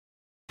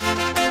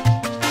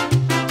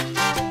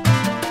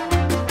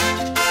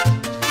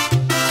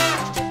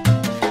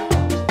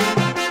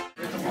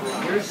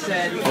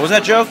What was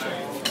that joke?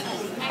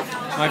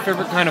 My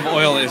favorite kind of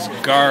oil is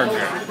Garg-Oil.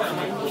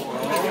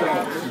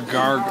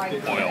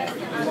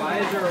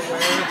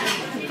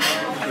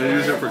 They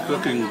use it for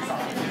cooking.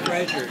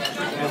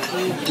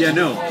 Yeah,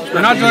 no.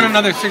 We're not doing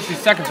another 60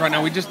 seconds right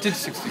now. We just did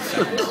 60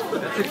 seconds.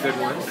 That's a good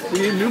one. We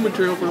need new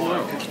material for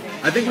tomorrow.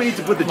 I think we need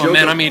to put the joke. Oh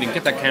man, I'm eating.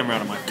 Get that camera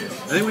out of my face.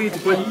 I think we need to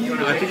put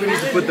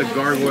the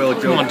Garg-Oil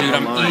joke. Come on, dude.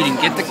 I'm eating.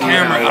 Get the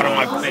camera out of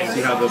my face. See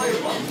how the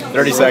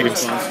 30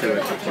 seconds. response to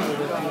it.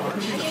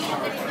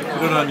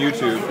 Put it on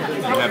YouTube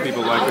and have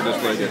people like or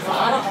dislike it.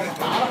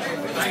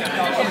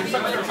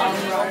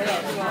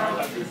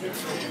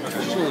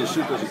 Actually, the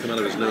soup doesn't come out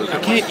of his nose. I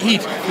can't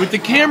eat with the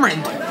camera in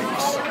my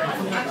face.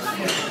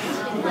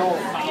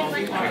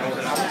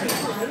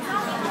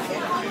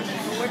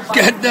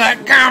 Get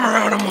that camera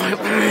out of my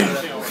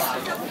face.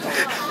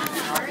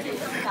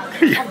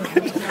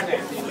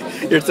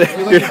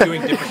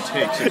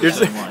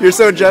 You're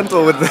so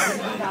gentle with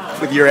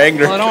your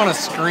anger. Well, I don't want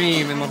to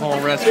scream in the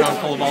whole restaurant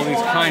full of all these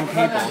kind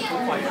people.